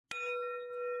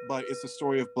but it's a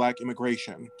story of Black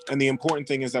immigration. And the important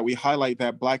thing is that we highlight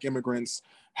that Black immigrants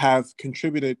have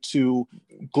contributed to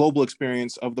global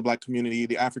experience of the Black community,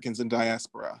 the Africans in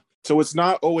diaspora. So it's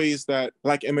not always that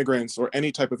Black immigrants or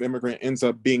any type of immigrant ends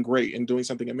up being great and doing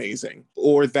something amazing,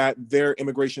 or that their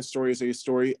immigration story is a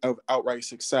story of outright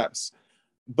success.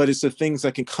 But it's the things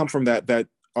that can come from that that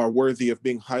are worthy of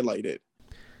being highlighted.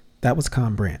 That was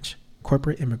Con Branch,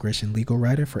 corporate immigration legal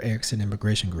writer for Erickson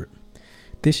Immigration Group.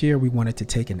 This year, we wanted to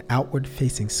take an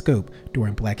outward-facing scope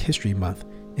during Black History Month,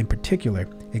 in particular,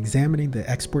 examining the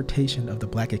exportation of the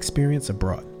Black experience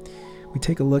abroad. We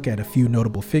take a look at a few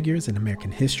notable figures in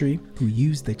American history who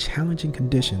used the challenging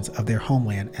conditions of their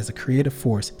homeland as a creative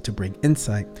force to bring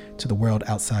insight to the world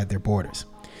outside their borders,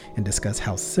 and discuss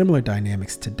how similar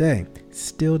dynamics today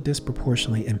still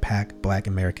disproportionately impact Black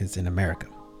Americans in America.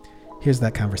 Here's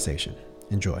that conversation.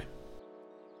 Enjoy.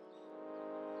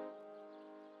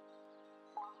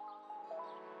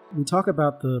 We talk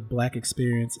about the Black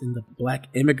experience and the Black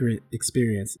immigrant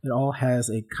experience. It all has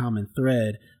a common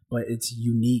thread, but it's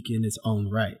unique in its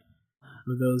own right.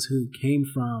 For those who came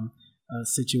from a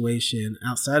situation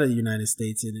outside of the United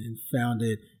States and found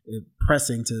it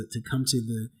pressing to come to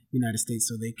the United States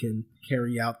so they can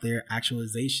carry out their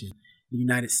actualization, the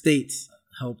United States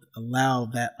helped allow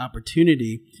that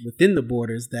opportunity within the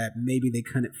borders that maybe they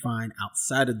couldn't find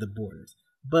outside of the borders.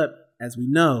 But as we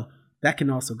know, that can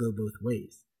also go both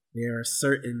ways. There are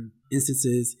certain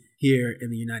instances here in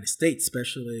the United States,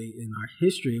 especially in our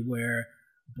history, where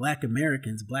Black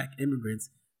Americans, Black immigrants,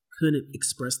 couldn't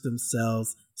express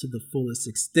themselves to the fullest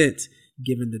extent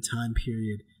given the time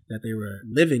period that they were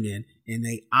living in, and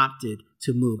they opted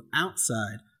to move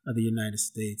outside of the United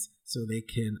States so they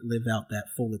can live out that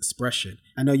full expression.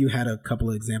 I know you had a couple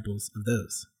of examples of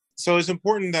those. So it's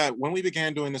important that when we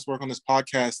began doing this work on this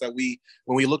podcast, that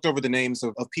when we looked over the names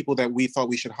of people that we thought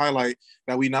we should highlight,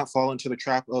 that we not fall into the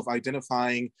trap of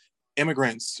identifying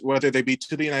immigrants, whether they be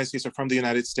to the United States or from the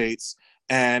United States,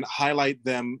 and highlight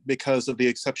them because of the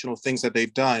exceptional things that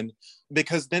they've done,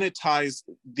 because then it ties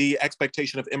the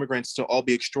expectation of immigrants to all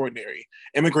be extraordinary.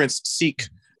 Immigrants seek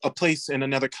a place in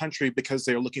another country because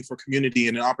they're looking for community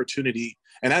and an opportunity.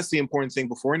 And that's the important thing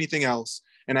before anything else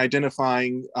in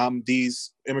identifying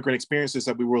these immigrant experiences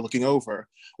that we were looking over,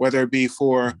 whether it be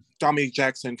for Dominique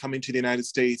Jackson coming to the United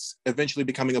States, eventually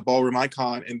becoming a ballroom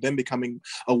icon, and then becoming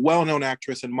a well-known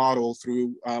actress and model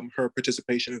through her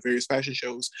participation in various fashion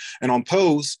shows and on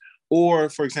Pose, or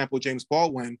for example, James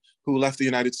Baldwin, who left the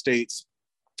United States,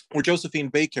 or Josephine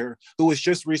Baker, who was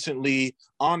just recently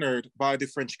honored by the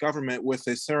French government with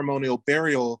a ceremonial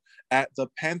burial at the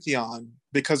Pantheon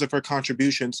because of her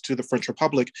contributions to the French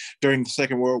Republic during the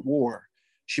Second World War.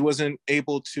 She wasn't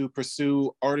able to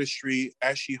pursue artistry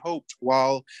as she hoped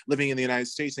while living in the United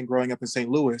States and growing up in St.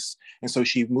 Louis. And so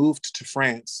she moved to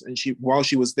France. And while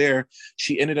she was there,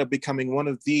 she ended up becoming one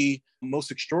of the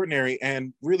most extraordinary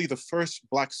and really the first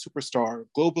Black superstar,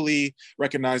 globally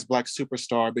recognized Black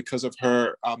superstar, because of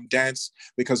her dance,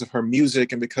 because of her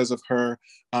music, and because of her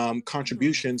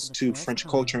contributions to French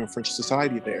culture and French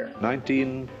society there.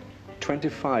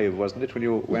 1925, wasn't it, when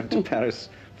you went to Paris?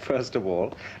 First of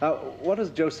all, what was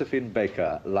Josephine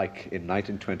Baker like in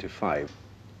 1925?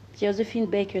 Josephine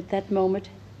Baker at that moment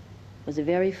was a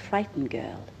very frightened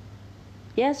girl.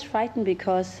 Yes, frightened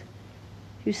because,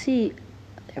 you see,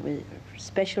 there were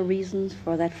special reasons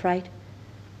for that fright,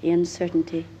 the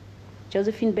uncertainty.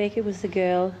 Josephine Baker was the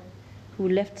girl who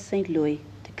left St. Louis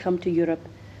to come to Europe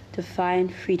to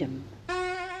find freedom.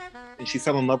 And she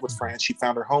fell in love with France. She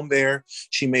found her home there.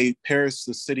 She made Paris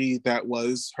the city that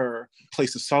was her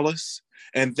place of solace.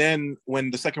 And then when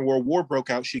the Second World War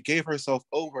broke out, she gave herself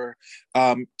over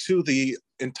to the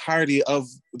entirety of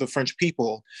the French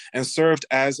people and served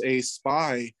as a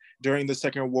spy during the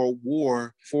Second World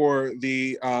War for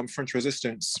the French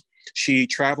resistance. She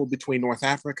traveled between North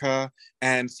Africa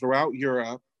and throughout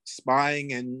Europe,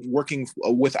 spying and working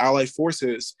with Allied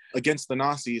forces against the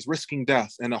Nazis, risking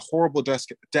death, and a horrible death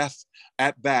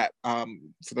at that.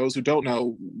 For those who don't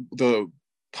know, the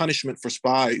punishment for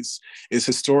spies has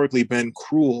historically been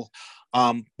cruel,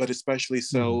 but especially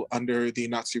so under the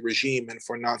Nazi regime and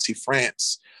for Nazi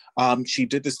France. She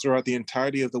did this throughout the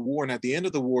entirety of the war, and at the end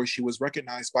of the war, she was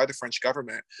recognized by the French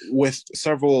government with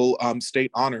several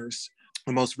state honors.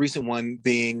 The most recent one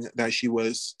being that she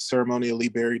was ceremonially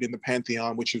buried in the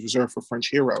Pantheon, which is reserved for French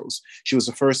heroes. She was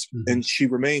the first, and she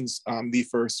remains the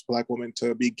first Black woman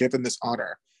to be given this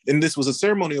honor. And this was a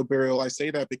ceremonial burial. I say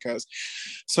that because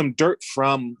some dirt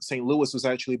from St. Louis was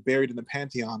actually buried in the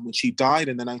Pantheon. When she died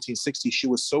in the 1960s, she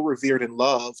was so revered and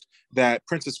loved that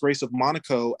Princess Grace of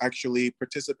Monaco actually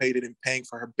participated in paying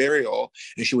for her burial,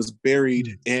 and she was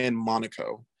buried in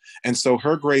Monaco. And so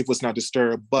her grave was not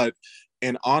disturbed, but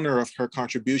in honor of her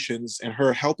contributions and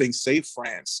her helping save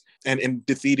France and in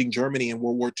defeating Germany in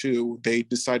World War II, they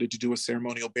decided to do a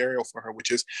ceremonial burial for her, which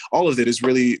is, all of it is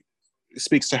really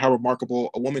speaks to how remarkable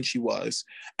a woman she was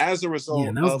as a result. Yeah,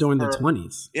 and that was of during her, the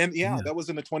 20s. And yeah, that was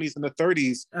in the 20s and the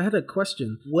 30s. I had a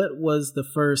question. What was the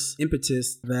first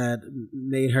impetus that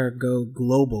made her go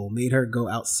global, made her go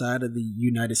outside of the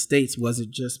United States? Was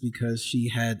it just because she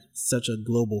had such a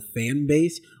global fan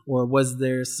base, or was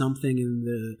there something in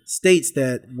the States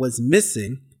that was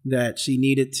missing that she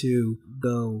needed to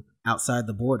go outside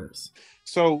the borders?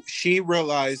 So she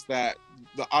realized that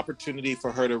the opportunity for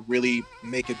her to really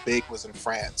make it big was in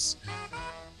France.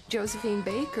 Josephine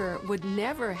Baker would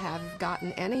never have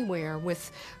gotten anywhere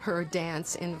with her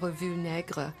dance in Revue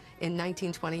Negre in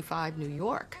 1925 New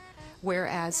York,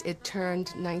 whereas it turned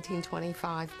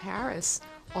 1925 Paris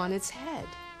on its head.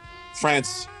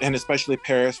 France, and especially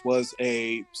Paris, was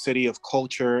a city of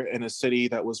culture and a city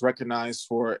that was recognized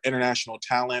for international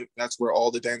talent. That's where all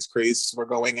the dance crazes were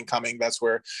going and coming. That's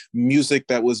where music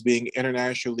that was being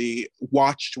internationally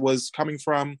watched was coming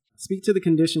from. Speak to the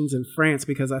conditions in France,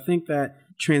 because I think that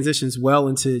transitions well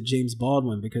into James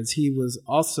Baldwin, because he was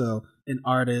also an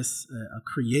artist, a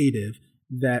creative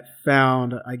that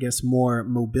found, I guess, more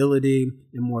mobility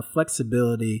and more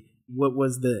flexibility. What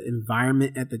was the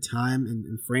environment at the time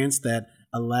in France that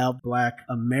allowed Black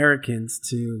Americans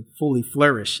to fully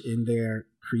flourish in their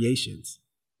creations?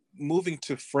 Moving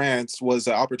to France was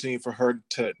an opportunity for her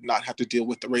to not have to deal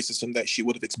with the racism that she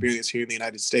would have experienced here in the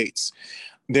United States.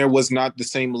 There was not the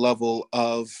same level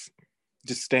of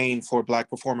disdain for Black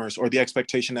performers, or the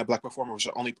expectation that Black performers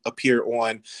would only appear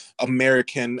on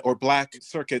American or Black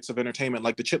circuits of entertainment,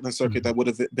 like the Chitlin circuit that would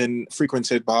have been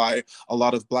frequented by a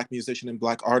lot of Black musicians and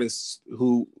Black artists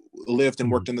who lived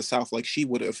and worked in the South like she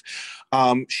would have.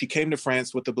 She came to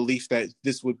France with the belief that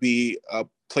this would be a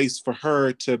place for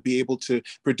her to be able to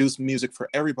produce music for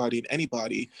everybody and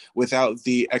anybody without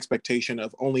the expectation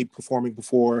of only performing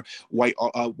before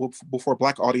before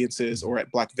Black audiences or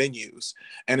at Black venues.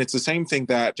 And it's the same thing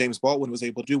that James Baldwin was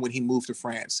able to do when he moved to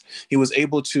France. He was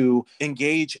able to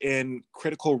engage in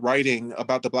critical writing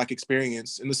about the Black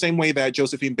experience in the same way that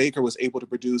Josephine Baker was able to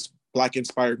produce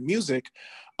Black-inspired music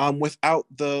without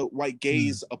the white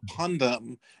gaze upon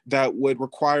them that would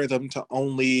require them to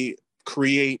only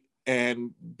create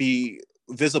and be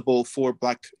visible for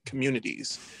Black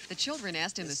communities. The children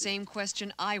asked him the same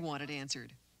question I wanted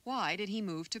answered. Why did he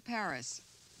move to Paris?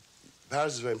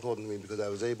 Paris is very important to me because I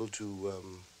was able to,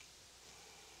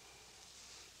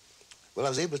 I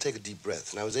was able to take a deep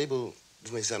breath, and I was able,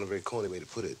 this may sound a very corny way to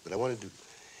put it, but I wanted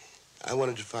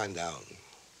to find out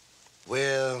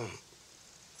where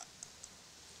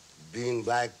being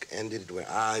Black ended, where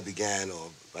I began, or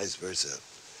vice versa.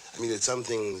 I mean, that some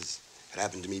things had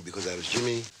happened to me because I was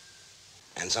Jimmy,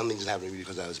 and some things had happened to me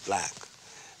because I was Black.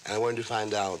 And I wanted to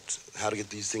find out how to get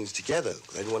these things together,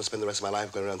 because I didn't want to spend the rest of my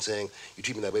life going around saying, you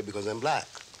treat me that way because I'm Black.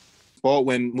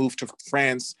 Baldwin moved to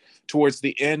France towards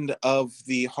the end of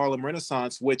the Harlem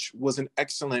Renaissance, which was an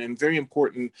excellent and very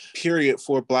important period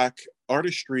for Black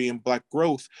artistry and Black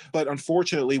growth, but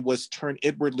unfortunately was turned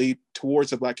inwardly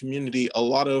towards the Black community. A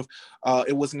lot of,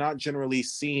 it was not generally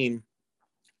seen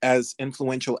as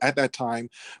influential at that time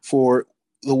for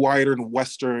the wider and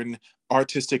Western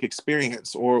artistic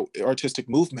experience or artistic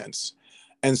movements.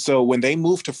 And so when they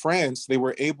moved to France, they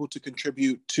were able to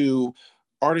contribute to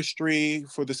artistry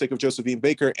for the sake of Josephine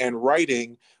Baker and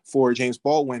writing for James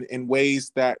Baldwin in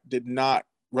ways that did not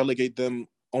relegate them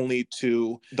only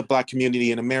to the Black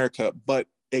community in America, but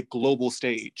a global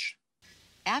stage.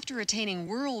 After attaining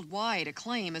worldwide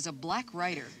acclaim as a Black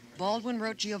writer, Baldwin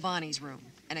wrote Giovanni's Room,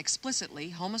 an explicitly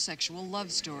homosexual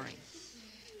love story.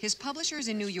 His publishers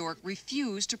in New York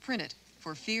refused to print it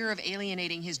for fear of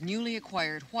alienating his newly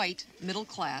acquired white,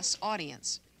 middle-class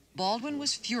audience. Baldwin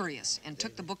was furious and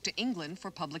took the book to England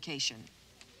for publication.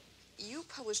 You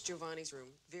published Giovanni's Room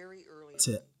very early.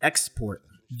 To export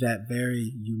that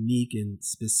very unique and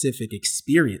specific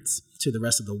experience to the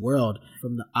rest of the world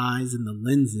from the eyes and the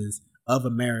lenses of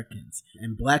Americans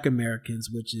and Black Americans,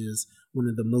 which is one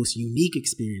of the most unique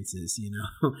experiences,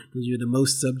 because you're the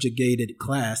most subjugated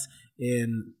class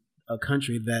in a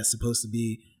country that's supposed to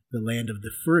be the land of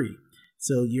the free.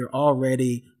 So you're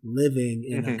already living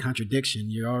in a contradiction.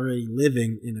 You're already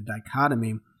living in a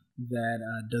dichotomy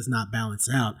that does not balance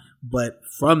out. But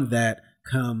from that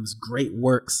comes great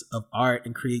works of art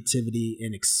and creativity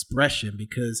and expression,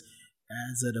 because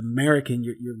as an American,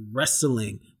 you're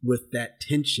wrestling with that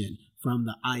tension from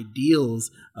the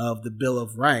ideals of the Bill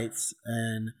of Rights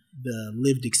and the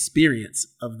lived experience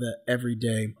of the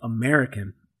everyday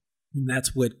American. And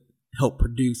that's what helped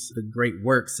produce the great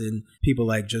works. And people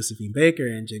like Josephine Baker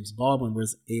and James Baldwin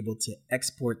was able to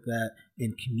export that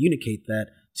and communicate that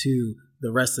to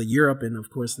the rest of Europe and, of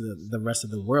course, the rest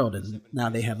of the world. And now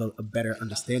they have a better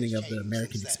understanding of the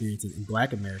American experience and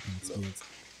Black American experience.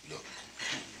 Look,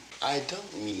 I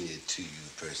don't mean it to you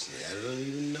personally. I don't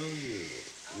even know you.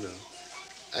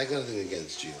 I got nothing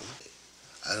against you.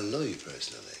 I don't know you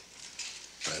personally,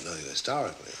 but I know you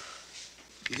historically.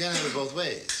 You can't have it both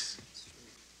ways.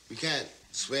 You can't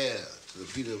swear to the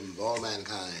freedom of all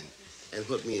mankind and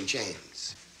put me in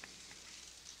chains.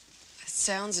 It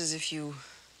sounds as if you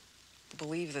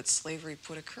believe that slavery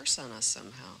put a curse on us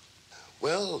somehow.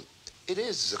 Well, it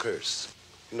is a curse,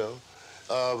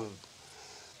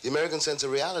 The American sense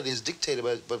of reality is dictated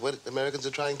by what Americans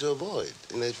are trying to avoid.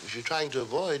 And if you're trying to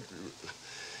avoid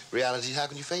reality, how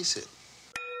can you face it?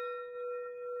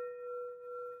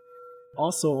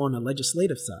 Also on the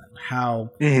legislative side,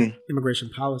 how immigration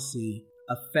policy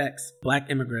affects Black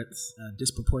immigrants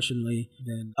disproportionately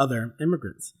than other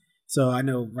immigrants. So I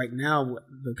know right now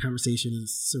the conversation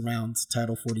surrounds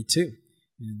Title 42.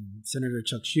 And Senator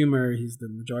Chuck Schumer, he's the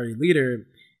majority leader,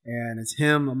 and it's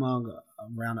him among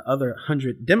around other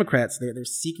 100 Democrats. They're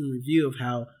seeking review of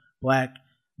how Black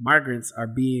migrants are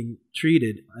being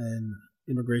treated in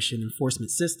immigration enforcement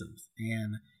systems.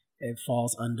 And it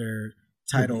falls under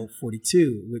Title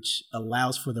 42, which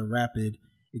allows for the rapid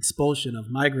expulsion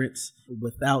of migrants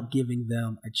without giving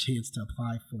them a chance to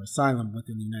apply for asylum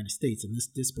within the United States. And this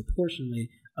disproportionately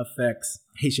affects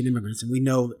Haitian immigrants. And we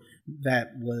know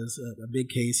that was a big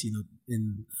case,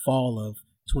 in fall of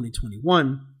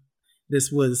 2021.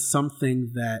 This was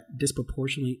something that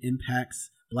disproportionately impacts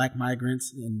Black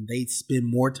migrants, and they spend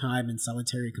more time in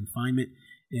solitary confinement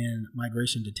in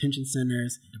migration detention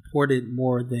centers, deported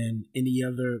more than any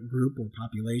other group or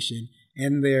population,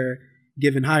 and they're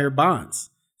given higher bonds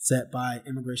set by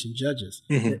immigration judges.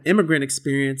 The immigrant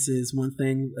experience is one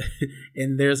thing,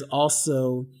 and there's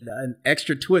also an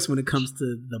extra twist when it comes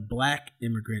to the Black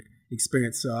immigrant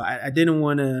experience. So I didn't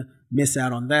want to miss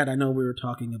out on that. I know we were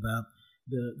talking about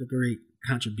the great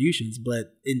contributions,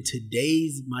 but in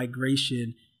today's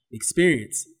migration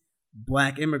experience,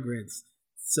 Black immigrants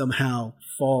somehow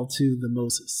fall to the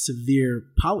most severe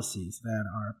policies that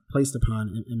are placed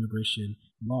upon immigration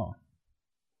law.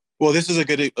 Well, this is a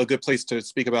good place to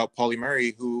speak about Pauli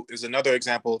Murray, who is another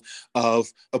example of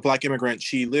a Black immigrant.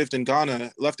 She lived in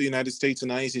Ghana, left the United States in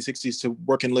the 1960s to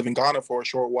work and live in Ghana for a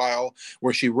short while,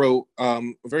 where she wrote a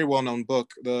very well-known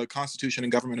book, The Constitution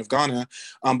and Government of Ghana.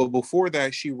 But before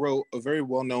that, she wrote a very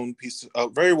well-known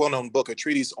book, a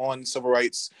treatise on civil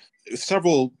rights.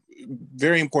 Several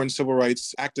very important civil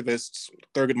rights activists,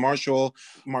 Thurgood Marshall,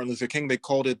 Martin Luther King, they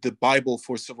called it the Bible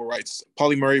for civil rights.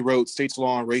 Pauli Murray wrote States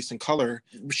Law on Race and Color.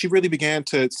 She really began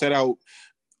to set out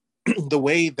the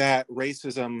way that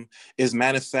racism is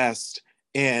manifest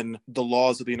in the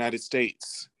laws of the United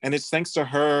States. And it's thanks to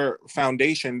her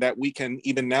foundation that we can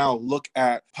even now look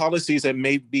at policies that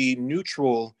may be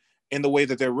neutral in the way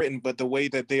that they're written, but the way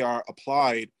that they are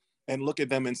applied, and look at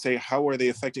them and say, how are they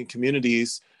affecting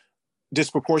communities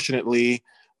disproportionately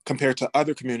compared to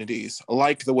other communities,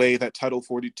 like the way that Title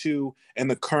 42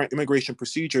 and the current immigration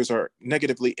procedures are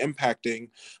negatively impacting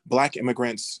Black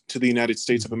immigrants to the United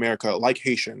States of America, like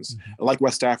Haitians, like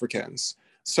West Africans.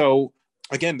 So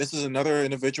again, this is another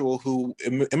individual who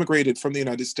immigrated from the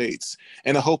United States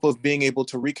in the hope of being able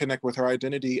to reconnect with her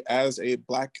identity as a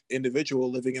Black individual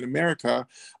living in America,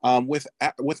 with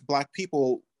Black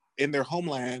people in their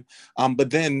homeland,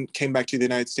 but then came back to the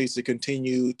United States to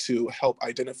continue to help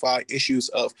identify issues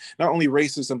of not only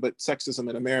racism, but sexism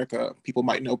in America. People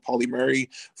might know Pauli Murray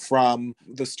from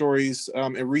the stories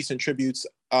and recent tributes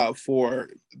for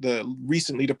the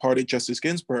recently departed Justice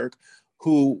Ginsburg,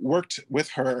 who worked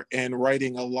with her in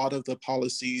writing a lot of the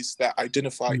policies that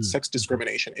identified sex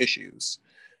discrimination issues.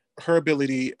 Her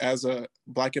ability as a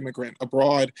Black immigrant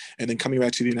abroad and then coming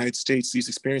back to the United States, these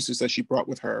experiences that she brought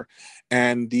with her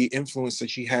and the influence that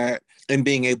she had in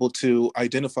being able to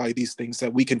identify these things,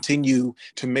 that we continue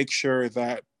to make sure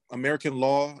that American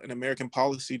law and American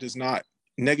policy does not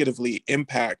negatively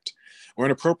impact or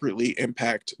inappropriately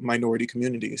impact minority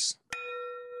communities.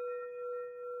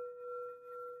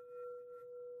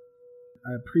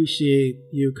 I appreciate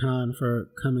you, Khan, for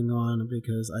coming on,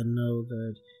 because I know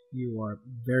that you are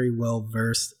very well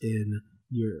versed in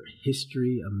your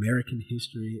history, American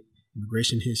history,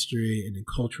 immigration history, and in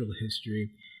cultural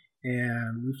history.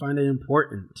 And we find it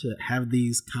important to have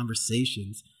these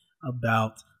conversations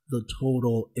about the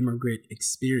total immigrant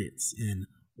experience and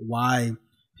why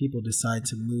people decide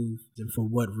to move and for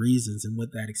what reasons and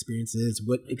what that experience is.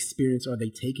 What experience are they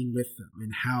taking with them,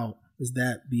 and how is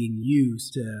that being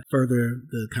used to further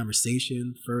the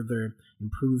conversation, further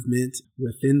improvement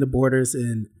within the borders,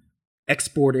 and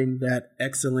exporting that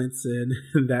excellence and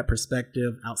that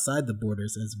perspective outside the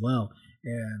borders as well?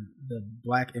 And the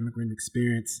Black immigrant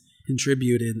experience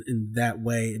contributed in that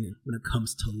way. And when it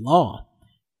comes to law,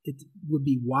 it would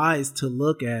be wise to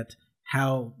look at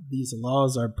how these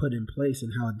laws are put in place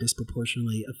and how it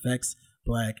disproportionately affects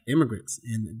Black immigrants.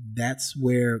 And that's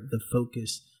where the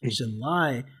focus should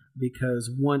lie, because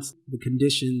once the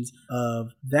conditions of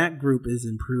that group is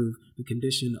improved, the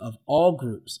condition of all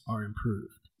groups are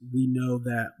improved. We know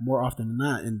that more often than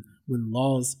not, and when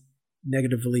laws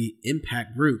negatively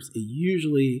impact groups, it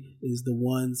usually is the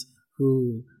ones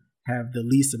who have the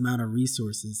least amount of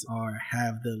resources or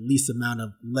have the least amount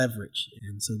of leverage.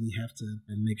 And so we have to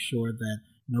make sure that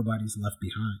nobody's left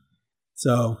behind.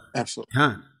 So, absolutely,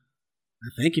 Khan, I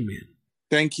thank you, man.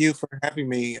 Thank you for having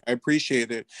me. I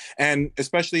appreciate it. And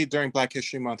especially during Black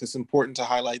History Month, it's important to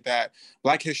highlight that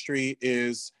Black history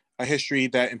is a history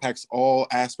that impacts all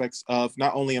aspects of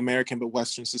not only American, but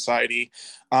Western society,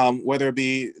 whether it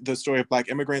be the story of Black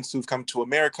immigrants who've come to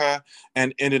America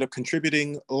and ended up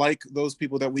contributing like those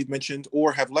people that we've mentioned,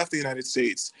 or have left the United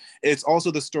States. It's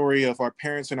also the story of our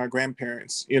parents and our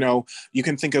grandparents. You know, you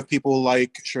can think of people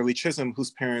like Shirley Chisholm, whose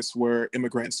parents were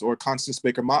immigrants, or Constance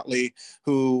Baker Motley,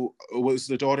 who was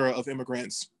the daughter of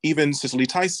immigrants. Even Cicely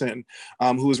Tyson,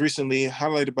 who was recently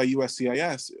highlighted by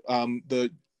USCIS, the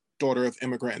daughter of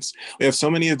immigrants. We have so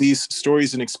many of these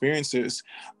stories and experiences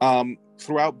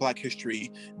throughout Black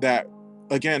history that,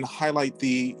 again, highlight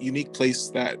the unique place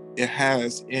that it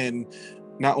has in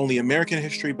not only American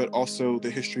history, but also the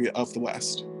history of the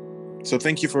West. So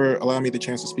thank you for allowing me the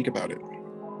chance to speak about it.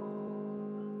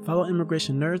 Follow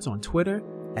Immigration Nerds on Twitter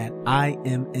at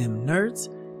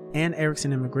IMMNerds and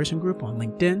Erickson Immigration Group on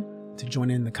LinkedIn to join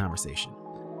in the conversation.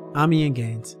 I'm Ian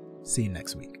Gaines. See you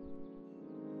next week.